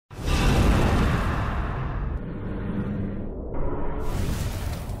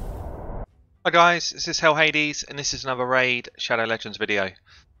Hi guys, this is Hell Hades and this is another Raid Shadow Legends video.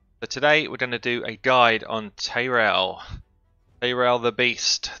 So today we're going to do a guide on Tayrel. Tayrel the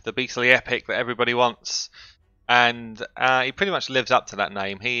Beast, the beastly epic that everybody wants. And he pretty much lives up to that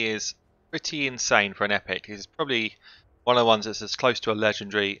name. He is pretty insane for an epic. He's probably one of the ones that's as close to a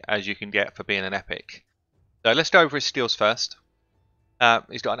legendary as you can get for being an epic. So let's go over his skills first.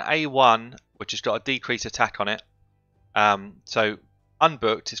 He's got an A1 which has got a decreased attack on it. So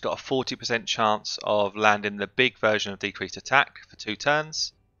unbooked, he's got a 40% chance of landing the big version of decreased attack for 2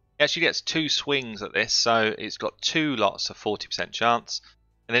 turns. He actually gets 2 swings at this, so it's got 2 lots of 40% chance.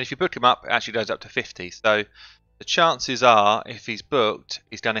 And then if you book him up, it actually goes up to 50. So the chances are, if he's booked,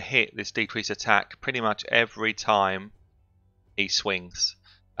 he's going to hit this decreased attack pretty much every time he swings.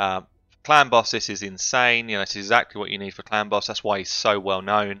 Clan boss, this is insane. You know, this is exactly what you need for clan boss. That's why he's so well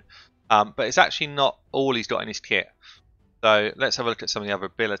known. But it's actually not all he's got in his kit. So let's have a look at some of the other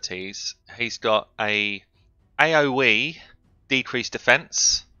abilities. He's got a AoE decreased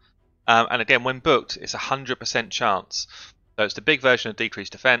defense, and again when booked it's 100% chance. So it's the big version of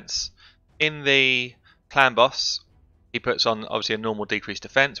decreased defense. In the clan boss he puts on obviously a normal decreased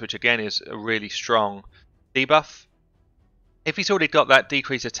defense, which again is a really strong debuff. If he's already got that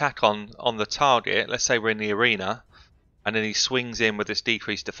decreased attack on the target, let's say we're in the arena, and then he swings in with this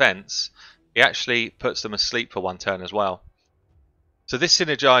decreased defense, he actually puts them asleep for 1 turn as well. So this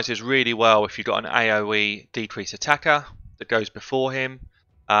synergizes really well if you've got an AoE decreased attacker that goes before him,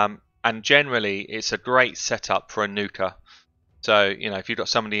 and generally it's a great setup for a nuker. So you know, if you've got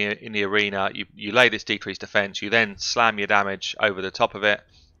somebody in the arena, you lay this decreased defense, you then slam your damage over the top of it,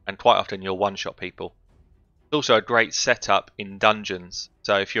 and quite often you'll one-shot people. It's also a great setup in dungeons.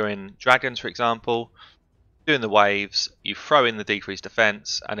 So if you're in dragons, for example, doing the waves, you throw in the decreased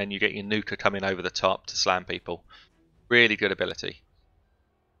defense, and then you get your nuker coming over the top to slam people. Really good ability.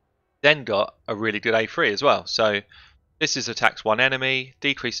 Then got a really good A3 as well. So this is attacks 1 enemy,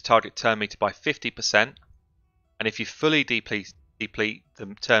 decrease the target turn meter by 50%, and if you fully deplete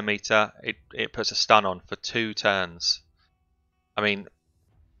the turn meter, it puts a stun on for 2 turns. I mean,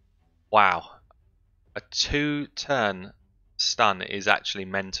 wow. A 2-turn stun is actually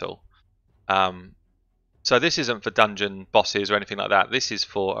mental. So this isn't for dungeon bosses or anything like that. This is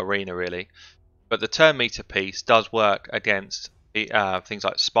for arena really. But the turn meter piece does work against things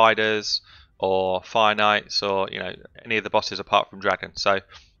like spiders or fire knights, or you know, any of the bosses apart from dragon. So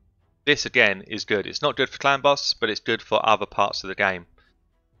this again is good. It's not good for clan boss, but it's good for other parts of the game.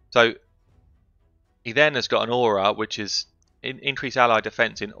 So he then has got an aura which is increase ally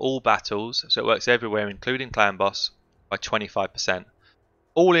defense in all battles, so it works everywhere including clan boss by 25%.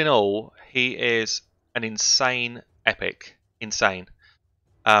 All in all, he is an insane epic. Insane.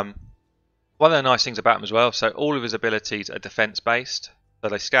 One of the nice things about him as well, so all of his abilities are defense based, so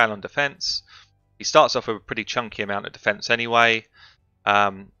they scale on defense. He starts off with a pretty chunky amount of defense anyway,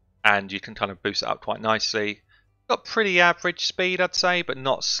 and you can kind of boost it up quite nicely. Got pretty average speed, I'd say, but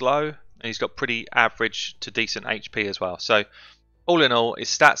not slow, and he's got pretty average to decent HP as well. So all in all, his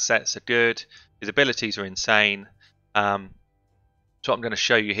stat sets are good, his abilities are insane. So what I'm going to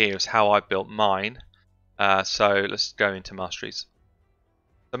show you here is how I built mine. So let's go into Masteries.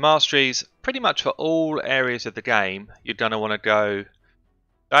 The Masteries, pretty much for all areas of the game, you're going to want to go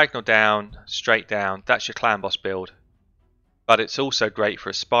diagonal down, straight down. That's your clan boss build. But it's also great for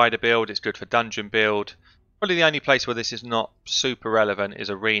a spider build, it's good for dungeon build. Probably the only place where this is not super relevant is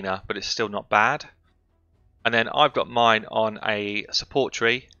arena, but it's still not bad. And then I've got mine on a support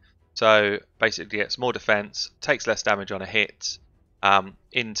tree. So basically gets more defense, takes less damage on a hit,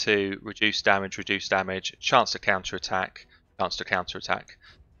 into reduced damage, chance to counter attack, chance to counter attack.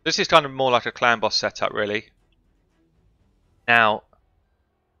 This is kind of more like a clan boss setup really. Now,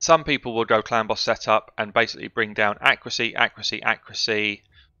 some people will go clan boss setup and basically bring down accuracy, accuracy, accuracy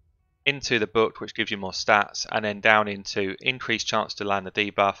into the book, which gives you more stats, and then down into increased chance to land the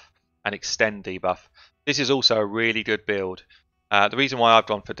debuff and extend debuff. This is also a really good build. The reason why I've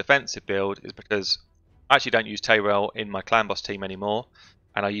gone for defensive build is because I actually don't use Tayrel in my clan boss team anymore,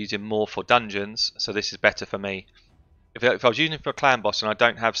 and I use him more for dungeons, so this is better for me. If I was using it for a clan boss and I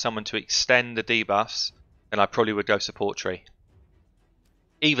don't have someone to extend the debuffs, then I probably would go support tree.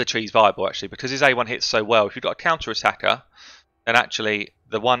 Either tree is viable actually, because his A1 hits so well. If you've got a counter attacker, then actually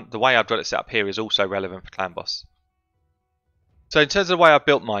the way I've got it set up here is also relevant for clan boss. So in terms of the way I've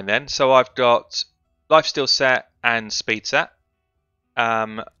built mine then, so I've got lifesteal set and speed set.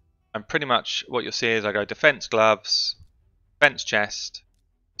 And pretty much what you'll see is I go defense gloves, defense chest,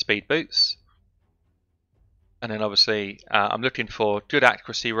 speed boots. And then obviously I'm looking for good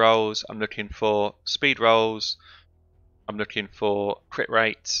accuracy rolls, I'm looking for speed rolls, I'm looking for crit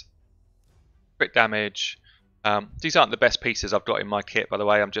rates, crit damage. These aren't the best pieces I've got in my kit, by the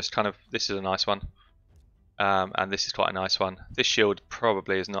way. I'm just kind of, this is a nice one. And this is quite a nice one. This shield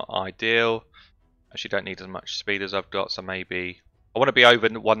probably is not ideal. Actually don't need as much speed as I've got, so maybe I want to be over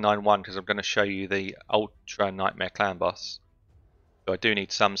 191 because I'm going to show you the Ultra Nightmare Clan boss. So I do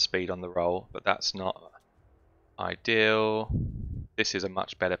need some speed on the roll, but that's not ideal. This is a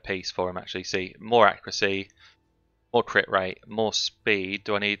much better piece for him actually. See, more accuracy, more crit rate, more speed.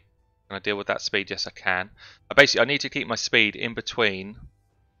 Can I deal with that speed? Yes I can. Basically I need to keep my speed in between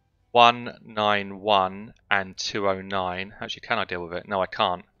 191 and 209. Actually, can I deal with it? No, I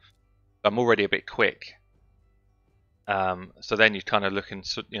can't. I'm already a bit quick. So then you kind of look and,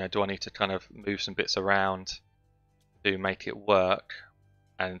 do I need to kind of move some bits around to make it work?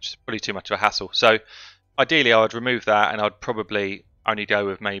 And it's probably too much of a hassle. So ideally I would remove that and I'd probably only go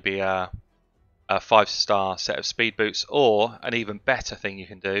with maybe a 5-star set of speed boots, or an even better thing you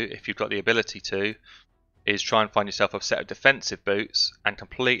can do if you've got the ability to is try and find yourself a set of defensive boots and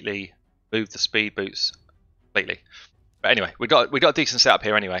completely move the speed boots completely. But anyway, we got a decent setup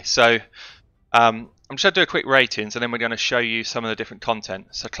here anyway. So I'm just going to do a quick ratings and then we're going to show you some of the different content.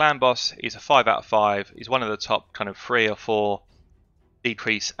 So Clan Boss is a 5 out of 5. He's one of the top kind of 3 or 4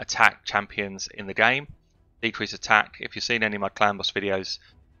 decrease attack champions in the game. Decrease attack, if you've seen any of my Clan Boss videos,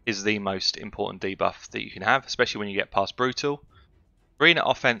 is the most important debuff that you can have, especially when you get past Brutal. Arena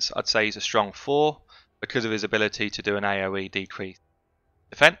offense, I'd say he's a strong 4 because of his ability to do an AoE decrease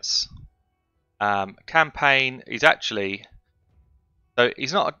defense. Campaign, he's actually, so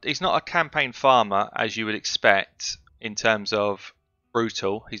he's not a campaign farmer as you would expect in terms of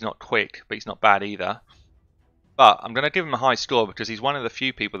Brutal. He's not quick, but he's not bad either. But I'm going to give him a high score because he's one of the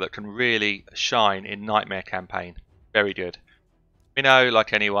few people that can really shine in Nightmare campaign. Very good.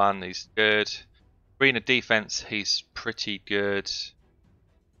 Like anyone, he's good. Arena defense, he's pretty good.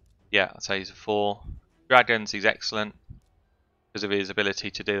 Yeah, I'd say he's a 4. Dragons, he's excellent because of his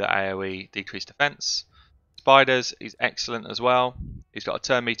ability to do the AoE decreased defense. Spiders, he's excellent as well. He's got a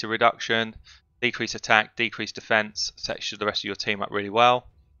turn meter reduction, decreased attack, decreased defense, sets the rest of your team up really well.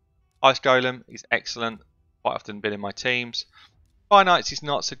 Ice Golem, he's excellent. Quite often been in my teams. Fire Knights, he's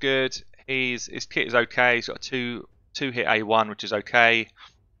not so good. His kit is okay. He's got a 2-hit A1, which is okay.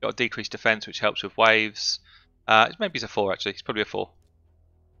 Got a decreased defense, which helps with waves. Maybe he's a 4 actually. He's probably a 4.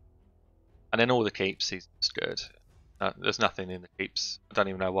 And then all the keeps, he's just good. There's nothing in the keeps. I don't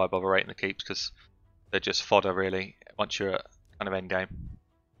even know why I bother rating the keeps because they're just fodder really once you're at kind of end game.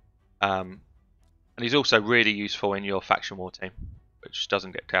 And he's also really useful in your faction war team, which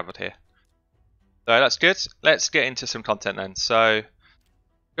doesn't get covered here. So that's good. Let's get into some content then. So I'm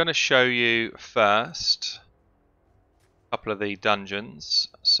going to show you first a couple of the dungeons.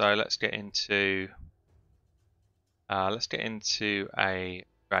 So let's get into a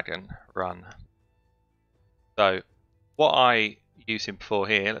dragon run. So what I use him for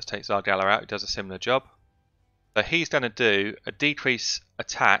here, let's take Zargala out, who does a similar job. So he's going to do a decrease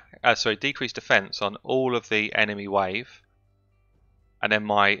defense on all of the enemy wave. And then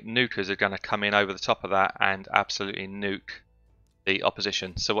my nukers are going to come in over the top of that and absolutely nuke the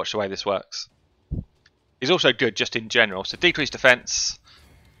opposition. So watch the way this works. He's also good just in general. So decreased defense.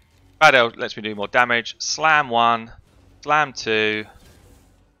 Tayrel lets me do more damage. Slam 1, slam 2.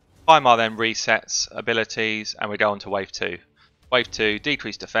 Paimar then resets abilities and we go on to wave 2. Wave 2,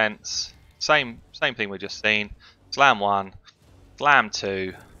 decreased defense. Same thing we've just seen. Slam 1, slam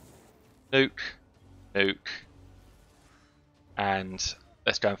 2, nuke, nuke. And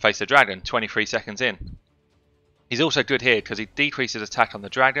let's go and face the dragon 23 seconds in. He's also good here because he decreases attack on the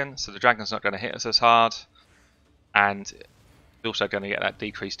dragon, so the dragon's not going to hit us as hard, and he's also going to get that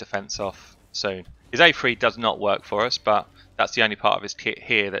decreased defense off soon. His A3 does not work for us, but that's the only part of his kit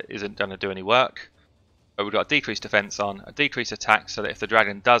here that isn't going to do any work. But we've got a decreased defense on, a decreased attack so that if the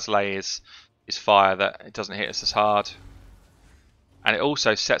dragon does lay his fire that it doesn't hit us as hard. And it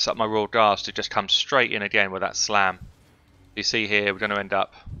also sets up my Royal Guards to just come straight in again with that slam. You see here we're going to end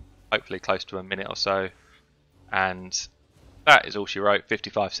up hopefully close to a minute or so, and that is all she wrote.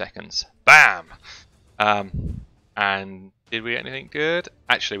 55 seconds. Bam! And did we get anything good?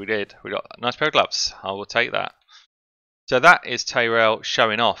 Actually we did. We got a nice pair of gloves. I will take that. So that is Tayrel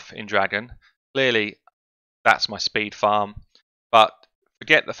showing off in Dragon. Clearly that's my speed farm, but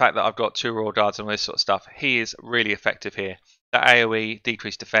forget the fact that I've got 2 Royal Guards and all this sort of stuff. He is really effective here. That AoE,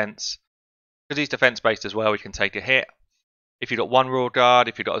 decreased defense. Because he's defense based as well, we can take a hit. If you've got 1 Royal Guard,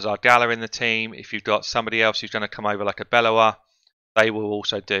 if you've got a Zargala in the team, if you've got somebody else who's going to come over like a Bellower, they will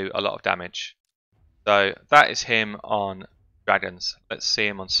also do a lot of damage. So that is him on dragons. Let's see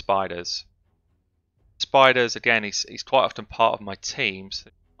him on spiders. Spiders, again, he's quite often part of my teams.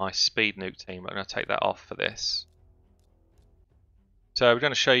 my speed nuke team. I'm going to take that off for this. So we're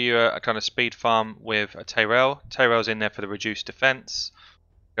going to show you a kind of speed farm with a Tayrel. Tayrel's in there for the reduced defense.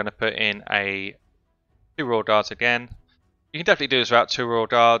 We're going to put in a 2 Royal Guards again. You can definitely do this without 2 Royal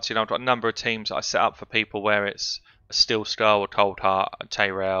Guards. You know, I've got a number of teams that I set up for people where it's a Steel Skull, a Cold Heart, a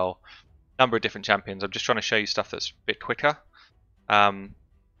Tayrel, a number of different champions. I'm just trying to show you stuff that's a bit quicker.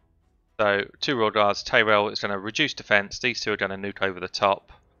 So 2 Royal Guards, Tayrel is going to reduce defense. These two are going to nuke over the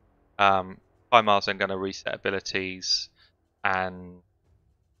top. 5 miles then going to reset abilities, and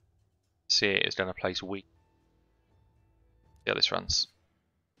Seer is going to place weak. See how this runs.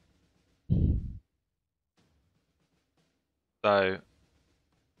 So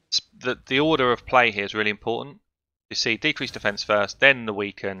the order of play here is really important. You see, decrease defense first, then the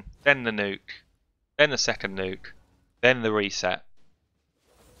weaken, then the nuke, then the second nuke, then the reset,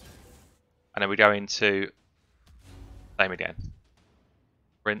 and then we go into same again.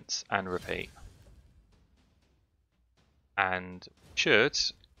 Rinse and repeat, and should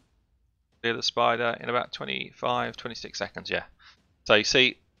clear the spider in about 25-26 seconds. Yeah. So you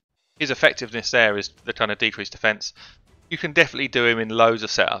see, his effectiveness there is the kind of decreased defense. You can definitely do him in loads of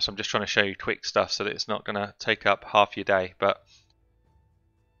setups. I'm just trying to show you quick stuff so that it's not going to take up half your day, but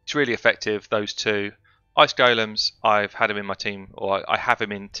it's really effective. Those two Ice Golems, I've had him in my team, or I have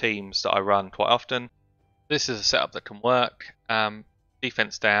him in teams that I run quite often. This is a setup that can work.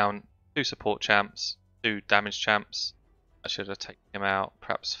 Defense down, 2 support champs, 2 damage champs. I should have taken him out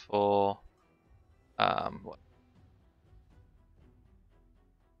perhaps for what?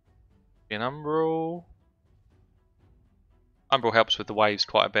 An Umbral. Umbral helps with the waves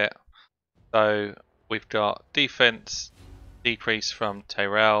quite a bit. So we've got defense decrease from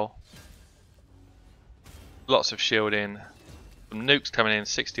Tayrel, lots of shielding, some nukes coming in,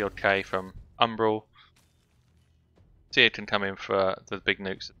 60 odd K from Umbral. Seer can come in for the big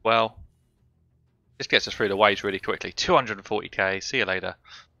nukes as well. This gets us through the waves really quickly. 240k, see you later.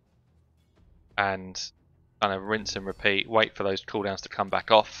 And kind of rinse and repeat, wait for those cooldowns to come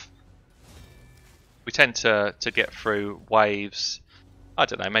back off. We tend to get through waves, I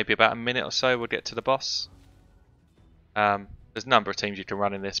don't know, maybe about a minute or so we'll get to the boss. There's a number of teams you can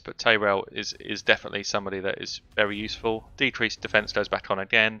run in this, but Tayrel is definitely somebody that is very useful. Decreased defense goes back on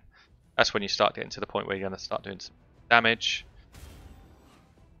again. That's when you start getting to the point where you're going to start doing some damage.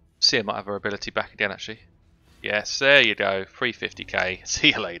 Seer might have her ability back again actually. Yes, there you go, 350k, see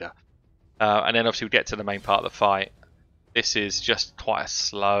you later. And then obviously we get to the main part of the fight. This is just quite a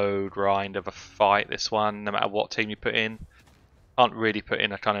slow grind of a fight, this one, no matter what team you put in. Can't really put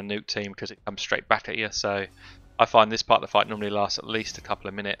in a kind of nuke team because it comes straight back at you, so I find this part of the fight normally lasts at least a couple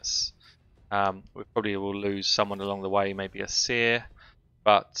of minutes. We probably will lose someone along the way, maybe a Seer,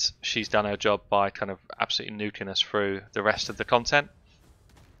 but she's done her job by kind of absolutely nuking us through the rest of the content.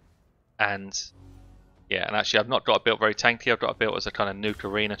 And yeah, and actually I've not got her built very tanky. I've got her built as a kind of nuke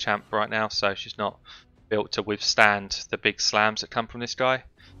arena champ right now, so she's not built to withstand the big slams that come from this guy.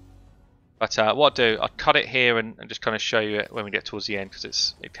 But what I'll do, I'll cut it here and just kind of show you it when we get towards the end,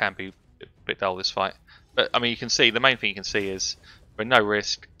 because it can be a bit dull, this fight. But I mean, you can see, the main thing you can see is we're no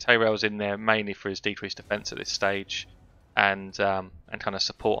risk. Tayrel's in there mainly for his decreased defense at this stage, and kind of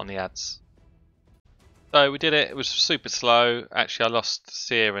support on the ads. So we did it. It was super slow. Actually, I lost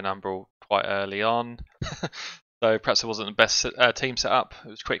Seer and Umbral quite early on. So perhaps it wasn't the best team setup. It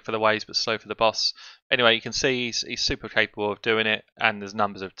was quick for the waves but slow for the boss. Anyway, you can see he's super capable of doing it, and there's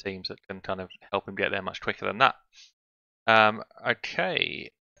numbers of teams that can kind of help him get there much quicker than that. Okay,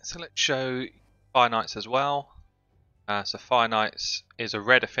 so let's show Fire Knights as well. So Fire Knights is a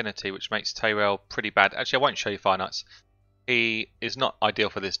red affinity, which makes Tayrel pretty bad. Actually, I won't show you Fire Knights. He is not ideal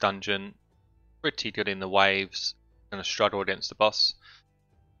for this dungeon. Pretty good in the waves. Going to struggle against the boss.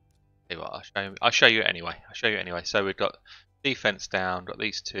 I'll show you anyway. So we've got defense down, got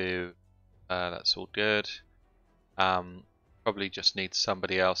these two. That's all good. Probably just need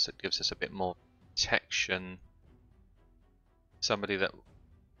somebody else that gives us a bit more protection. Somebody that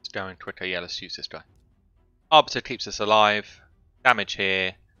is going quicker. Yeah, let's use this guy. Arbiter keeps us alive. Damage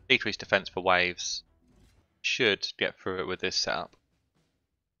here. Decreased defense for waves. Should get through it with this setup.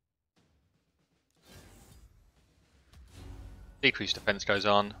 Decreased defense goes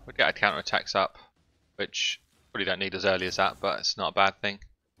on. We get our counter attacks up, which probably don't need as early as that, but it's not a bad thing.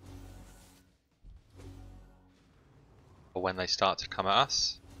 For when they start to come at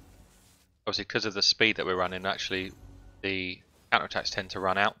us. Obviously, because of the speed that we're running, actually the counter attacks tend to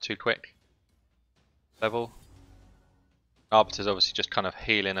run out too quick. Level. Arbiter's obviously just kind of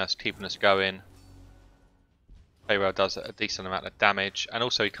healing us, keeping us going. Tayrel does a decent amount of damage, and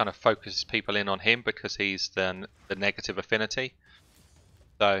also he kind of focuses people in on him because he's the negative affinity.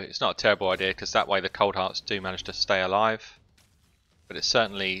 So it's not a terrible idea because that way the cold hearts do manage to stay alive, but it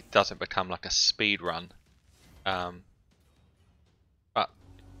certainly doesn't become like a speed run. But not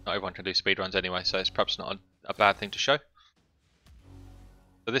everyone can do speed runs anyway, so it's perhaps not a bad thing to show.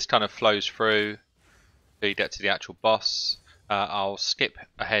 So this kind of flows through till you get to the actual boss. I'll skip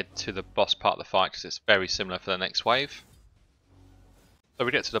ahead to the boss part of the fight because it's very similar for the next wave. So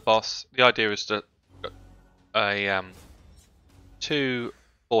we get to the boss. The idea is that two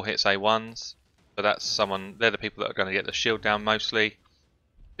 4 hits A1s. So that's they're the people that are going to get the shield down mostly.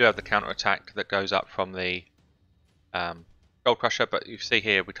 You do have the counter attack that goes up from the Gold Crusher, but you see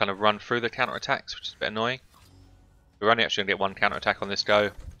here we kind of run through the counter attacks, which is a bit annoying. We're only actually going to get one counter attack on this go.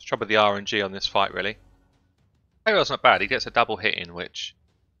 It's trouble with the RNG on this fight, really. Tayrel's not bad. He gets a double hit in, which,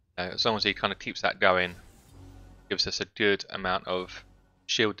 as long as he kind of keeps that going, gives us a good amount of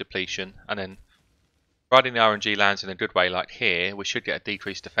shield depletion. And then, providing the RNG lands in a good way, like here, we should get a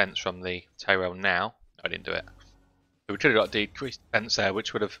decreased defense from the Tayrel now. I didn't do it. But we could have got a decreased defense there,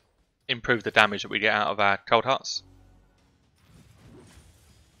 which would have improved the damage that we get out of our cold hearts.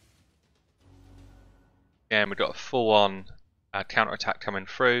 And we've got a full-on counter attack coming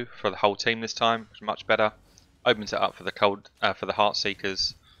through for the whole team this time, which is much better. Opens it up for the Heart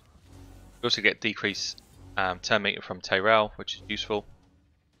Seekers. We also get decreased turn meter from Tayrel, which is useful.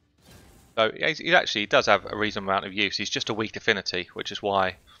 So he does have a reasonable amount of use. He's just a weak affinity, which is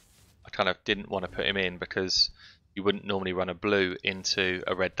why I kind of didn't want to put him in, because you wouldn't normally run a blue into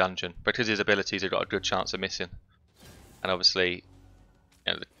a red dungeon, because his abilities have got a good chance of missing. And obviously,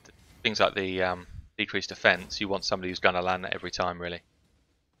 things like the decreased defense, you want somebody who's going to land that every time, really.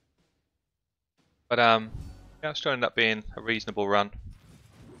 But yeah, it's going to end up being a reasonable run.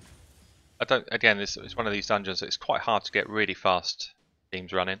 Again, it's one of these dungeons that it's quite hard to get really fast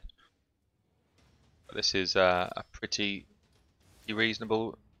teams running. But this is a pretty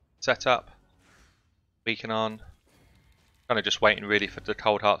reasonable setup. Beacon on. Kind of just waiting really for the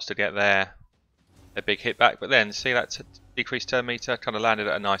cold hearts to get their big hit back. But then, see that decreased turn meter kind of landed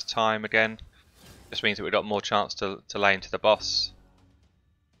at a nice time again. Just means that we've got more chance to lay into the boss.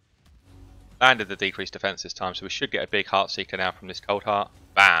 Landed the decreased defense this time, so we should get a big Heart Seeker now from this cold heart.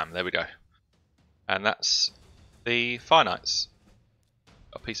 Bam! There we go. And that's the Fire Knights.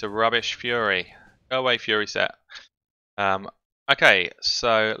 A piece of rubbish Fury. Go away, Fury set. Okay,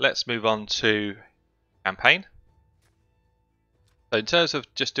 so let's move on to campaign. So in terms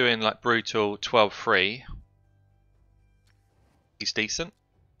of just doing like brutal 12-3, he's decent.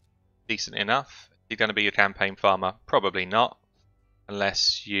 Decent enough. Is he going to be your campaign farmer? Probably not.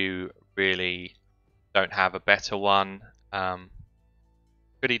 Unless you really don't have a better one.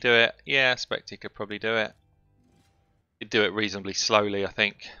 Could he do it? Yeah, I expect he could probably do it. He'd do it reasonably slowly, I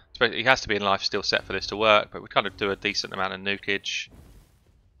think. He has to be in life still set for this to work, but we kind of do a decent amount of nukage.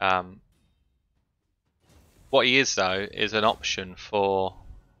 What he is, though, is an option for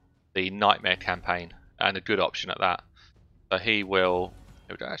the Nightmare campaign, and a good option at that. So he will...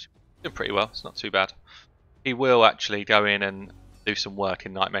 Actually, doing pretty well, it's not too bad. He will actually go in and do some work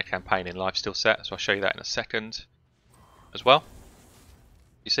in Nightmare campaign in life still set, so I'll show you that in a second as well.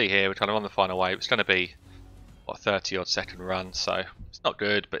 You see here, we're kind of on the final wave. It's going to be, what, 30 odd second run, so it's not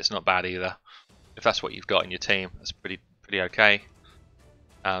good, but it's not bad either. If that's what you've got in your team, that's pretty okay.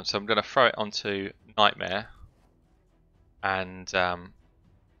 So I'm going to throw it onto Nightmare, and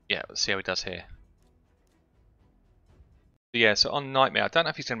yeah, let's see how he does here. Yeah, so on Nightmare, I don't know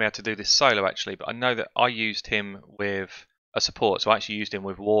if he's going to be able to do this solo actually, but I know that I used him with a support, so I actually used him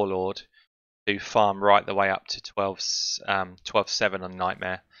with Warlord to farm right the way up to 12-7 on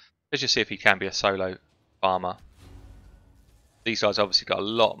Nightmare. Let's just see if he can be a solo farmer. These guys obviously got a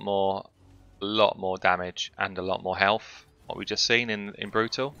lot more damage and a lot more health, what we've just seen in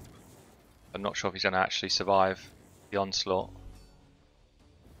Brutal. I'm not sure if he's going to actually survive the onslaught.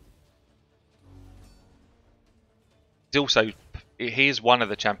 He is one of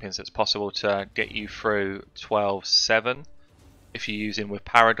the champions that's possible to get you through 12-7 if you use him with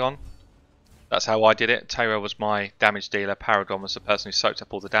Paragon. That's how I did it. Tayrel was my damage dealer, Paragon was the person who soaked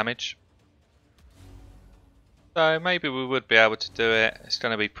up all the damage. So maybe we would be able to do it. It's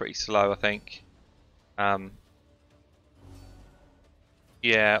going to be pretty slow, I think.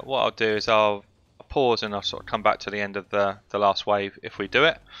 Yeah, what I'll do is I'll pause and I'll sort of come back to the end of the last wave if we do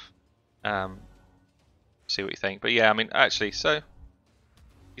it. See what you think. But yeah, I mean, actually, so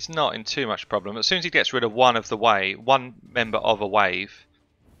he's not in too much problem. As soon as he gets rid of one member of a wave,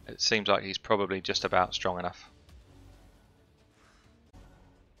 it seems like he's probably just about strong enough.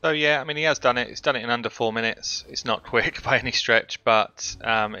 So yeah, I mean, he has done it. He's done it in under 4 minutes. It's not quick by any stretch, but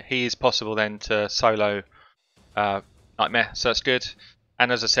he is possible then to solo Nightmare, so that's good.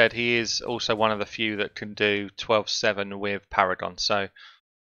 And as I said, he is also one of the few that can do 12-7 with Paragon. So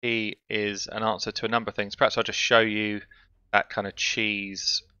he is an answer to a number of things. Perhaps I'll just show you that kind of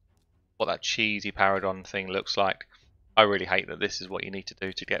cheese, what that cheesy Paragon thing looks like. I really hate that this is what you need to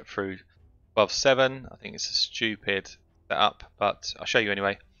do to get through 12-7. I think it's a stupid setup, but I'll show you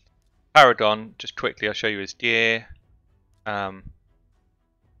anyway. Paragon, just quickly, I'll show you his gear. You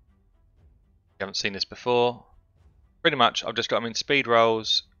haven't seen this before. Pretty much, I've just got him in speed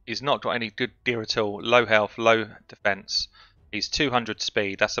rolls. He's not got any good gear at all. Low health, low defense. He's 200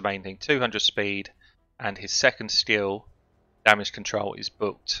 speed, that's the main thing. 200 speed, and his second skill, damage control, is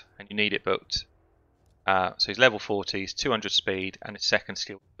booked, and you need it booked. So he's level 40, he's 200 speed, and his second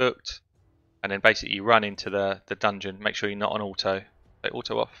skill is booked. And then basically you run into the dungeon, make sure you're not on auto. Take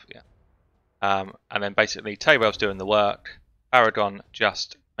auto off, yeah. And then basically Tayrel's doing the work. Paragon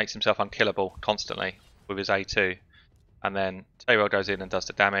just makes himself unkillable constantly with his A2. And then Tayrel goes in and does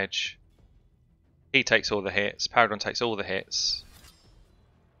the damage. He takes all the hits, Paragon takes all the hits.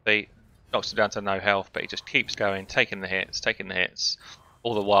 He knocks him down to no health, but he just keeps going, taking the hits.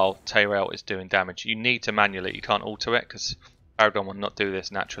 All the while Tayrel is doing damage. You need to manually, you can't auto it because Paragon will not do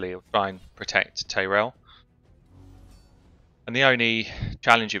this naturally. He'll try and protect Tayrel. And the only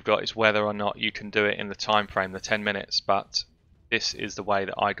challenge you've got is whether or not you can do it in the time frame, the 10 minutes. But this is the way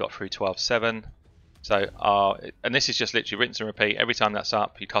that I got through 12-7. So, and this is just literally rinse and repeat. Every time that's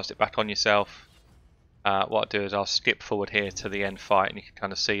up, you cast it back on yourself. What I'll do is I'll skip forward here to the end fight, and you can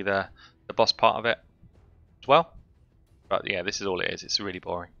kind of see the boss part of it as well. But yeah, this is all it is. It's really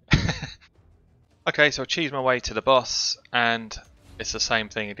boring. Okay, so I'll cheese my way to the boss, and it's the same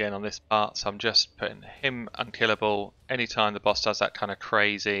thing again on this part. So I'm just putting him unkillable. Anytime the boss does that kind of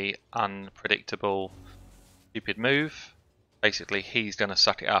crazy, unpredictable, stupid move, basically he's going to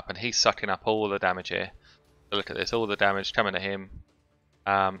suck it up, and he's sucking up all the damage here. So look at this, all the damage coming to him.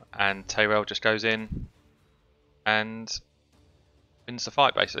 And Tayrel just goes in and wins the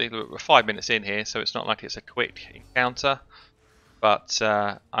fight basically. We're 5 minutes in here, so it's not like it's a quick encounter, but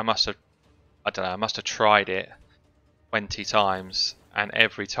I must have tried it 20 times, and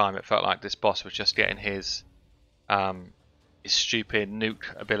every time it felt like this boss was just getting his stupid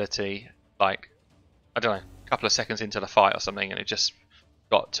nuke ability, like, I don't know, a couple of seconds into the fight or something, and it just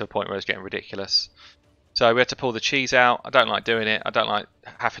got to a point where it was getting ridiculous. So we had to pull the cheese out. I don't like doing it. I don't like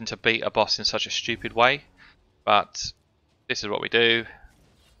having to beat a boss in such a stupid way, but this is what we do.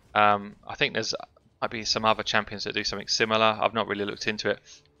 I think might be some other champions that do something similar. I've not really looked into it.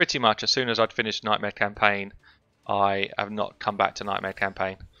 Pretty much as soon as I'd finished Nightmare Campaign, I have not come back to Nightmare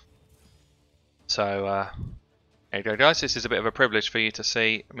Campaign. So there you go, guys. This is a bit of a privilege for you to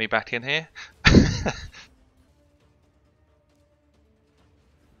see me back in here.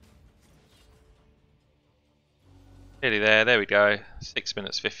 Nearly there we go, 6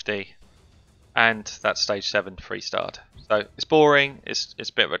 minutes 50, and that's stage 7 free start. So it's boring, it's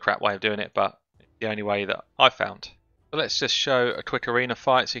a bit of a crap way of doing it, but it's the only way that I found. So let's just show a quick arena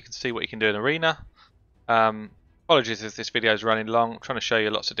fight so you can see what you can do in arena. Apologies if this video is running long. I'm trying to show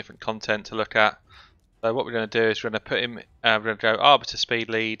you lots of different content to look at. So what we're going to do is we're going to put him, we're going to go Arbiter Speed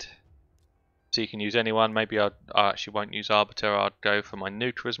Lead, so you can use anyone. Maybe I actually won't use Arbiter, I'll go for my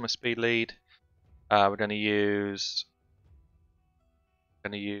Nuker as my Speed Lead. We're going to use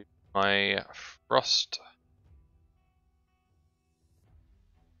my Frost.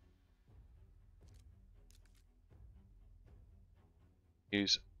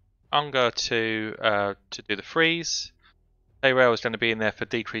 Use Unger to do the freeze. Tayrel is going to be in there for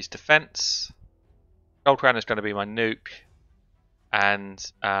decreased defense. Golem is going to be my nuke, and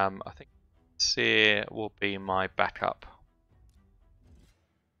I think Seer will be my backup.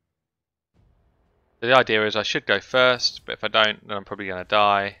 The idea is I should go first, but if I don't, then I'm probably going to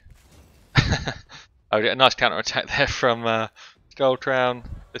die. I'll get a nice counter attack there from Golem.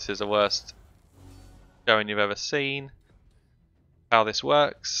 This is the worst showing you've ever seen. How this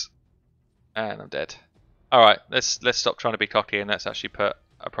works, and I'm dead. Alright, let's stop trying to be cocky and let's actually put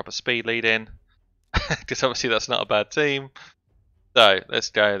a proper speed lead in, because obviously that's not a bad team. So let's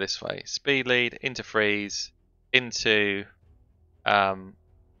go this way. Speed lead into freeze, into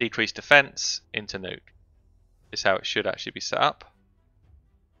decreased defense, into nuke. This is how it should actually be set up.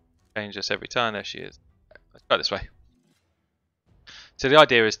 Change this every time. There she is. Let's go this way. So the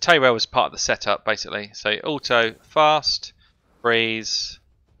idea is Tayrel was part of the setup basically. So auto, fast, freeze,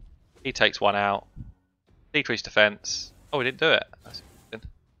 he takes one out, decreased defense. Oh, we didn't do it. That's interesting.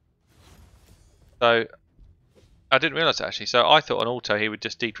 So I didn't realise that actually. So I thought on auto he would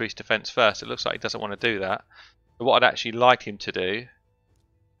just decrease defense first. It looks like he doesn't want to do that. But what I'd actually like him to do,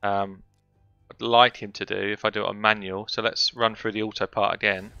 I'd would like him to do if I do it on manual. So let's run through the auto part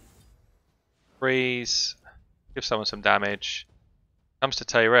again. Freeze, give someone some damage. Comes to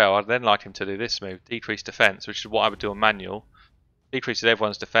Tayrel, I'd then like him to do this move, decrease defense, which is what I would do on manual. Decreases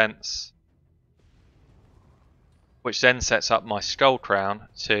everyone's defense, which then sets up my Skull Crown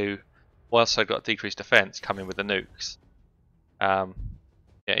to, whilst I've got decreased defense, come in with the nukes.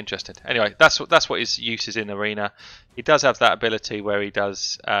 Yeah, interesting. Anyway, that's what his use is in Arena. He does have that ability where he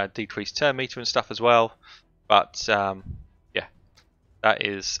does decrease turn meter and stuff as well. But yeah, that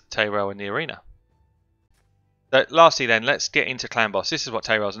is Tayrel in the Arena. So lastly then, let's get into Clan Boss. This is what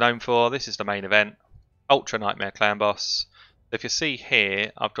Tayrel's known for. This is the main event. Ultra Nightmare Clan Boss. So if you see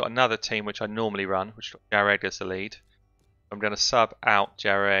here, I've got another team which I normally run, which got Jared as the lead. I'm going to sub out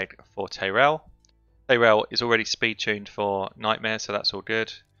Jared for Tayrel. Tayrel is already speed tuned for Nightmare, so that's all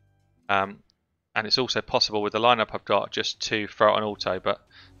good. And it's also possible with the lineup I've got just to throw it on auto, but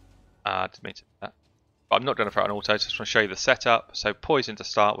I didn't mean to do that. But I'm not going to throw it on auto, just want to show you the setup. So Poison to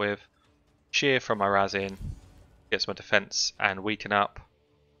start with, Shear from my Razin, gets my defense and weaken up.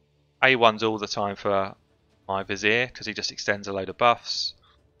 A1's all the time for my Vizier because he just extends a load of buffs.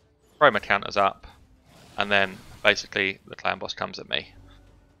 Throw my counters up, and then basically the Clan Boss comes at me.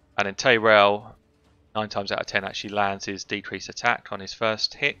 And then Tayrel, 9 times out of 10 actually lands his decreased attack on his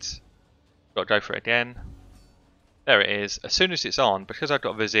first hit. Got to go for it again. There it is. As soon as it's on, because I've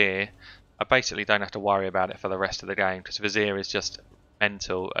got Vizier, I basically don't have to worry about it for the rest of the game because Vizier is just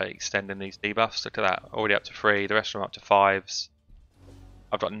mental at extending these debuffs. Look at that, already up to 3, the rest of them up to 5s.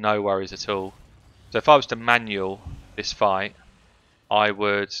 I've got no worries at all. So if I was to manual this fight, I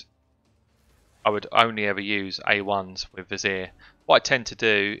would only ever use A1s with Vizier. What I tend to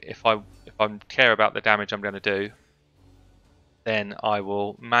do, if I care about the damage I'm going to do, then I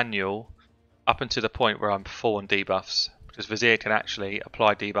will manual up until the point where I'm full on debuffs, because Vizier can actually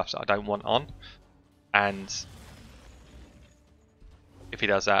apply debuffs that I don't want on. And if he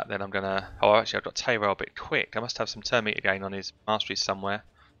does that, then I'm going to... Oh, actually I've got Tayrel a bit quick. I must have some turn meter gain on his Masteries somewhere.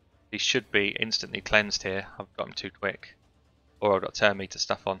 He should be instantly cleansed here. I've got him too quick. Or I've got turn meter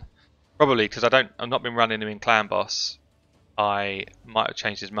stuff on. Probably because I've not been running him in Clan Boss. I might have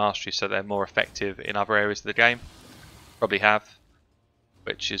changed his Mastery so they're more effective in other areas of the game. Probably have,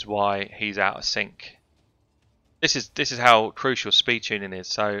 which is why he's out of sync. This is how crucial speed tuning is.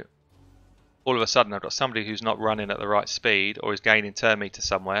 So all of a sudden I've got somebody who's not running at the right speed or is gaining turn meter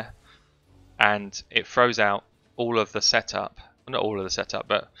somewhere, and it throws out all of the setup. Well, not all of the setup,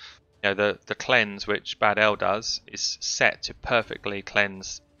 but you know, the cleanse which Bad L does is set to perfectly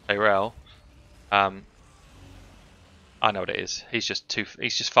cleanse Tayrel. I know what it is. He's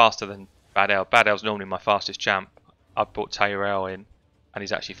just faster than Bad L. Bad L's normally my fastest champ. I've brought Tayrel in, and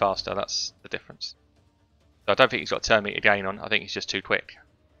he's actually faster. That's the difference. So I don't think he's got turn meter gain on. I think he's just too quick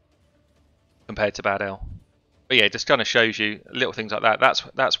compared to Bad L. But yeah, it just kind of shows you little things like that.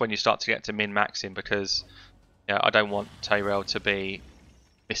 That's when you start to get to min maxing, because you know, I don't want Tayrel to be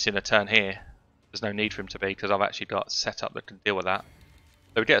missing a turn here. There's no need for him to be, because I've actually got setup that can deal with that.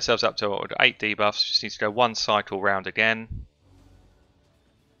 So we get ourselves up to what, 8 debuffs. Just need to go 1 cycle round again.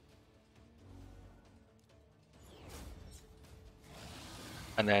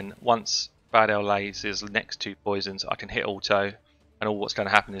 And then once Bad L lays his next 2 poisons, I can hit auto, and all what's going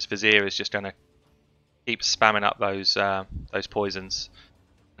to happen is Vizier is just going to keep spamming up those poisons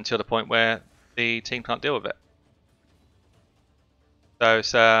until the point where the team can't deal with it.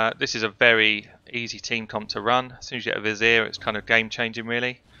 So this is a very easy team comp to run. As soon as you get a Vizier, it's kind of game changing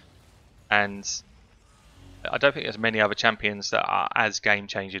really. And I don't think there's many other champions that are as game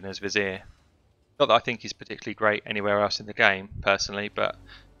changing as Vizier. Not that I think he's particularly great anywhere else in the game, personally, but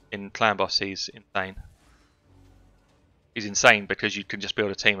in Clan Boss he's insane. He's insane because you can just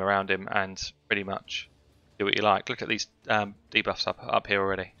build a team around him and pretty much do what you like. Look at these debuffs up here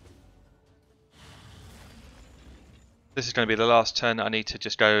already. This is going to be the last turn that I need to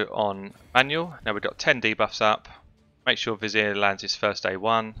just go on manual. Now we've got 10 debuffs up. Make sure Vizier lands his first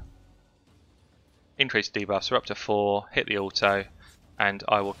A1. Increase debuffs, we're up to 4. Hit the auto, and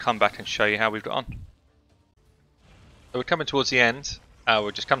I will come back and show you how we've got on. So we're coming towards the end.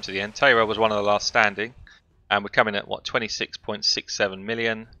 We'll just come to the end. Tayrel was one of the last standing, and we're coming at what, 26.67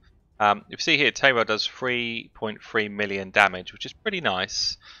 million. You see here, Tayrel does 3.3 million damage, which is pretty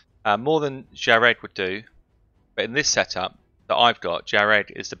nice. More than Jared would do. But in this setup that I've got,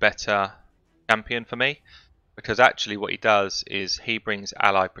 Jared is the better champion for me, because actually what he does is he brings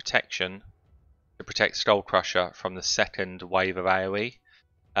ally protection to protect Skull Crusher from the second wave of AoE.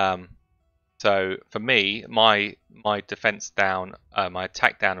 So for me, my defense down, my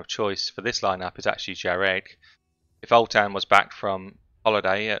attack down of choice for this lineup is actually Jared. If Ultan was back from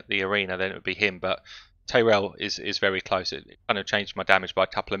Holiday at the arena, then it would be him. But Tayrel is very close. It kind of changed my damage by a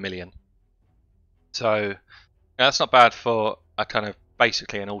couple of million. So that's not bad for a kind of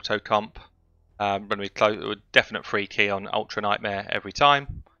basically an auto comp. When we close, with definite free key on Ultra Nightmare every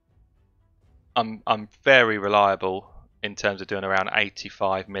time. I'm very reliable in terms of doing around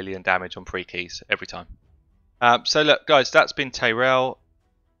 85 million damage on free keys every time. So look, guys, that's been Tayrel.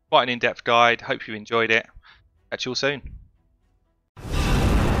 Quite an in-depth guide. Hope you enjoyed it. Catch you all soon.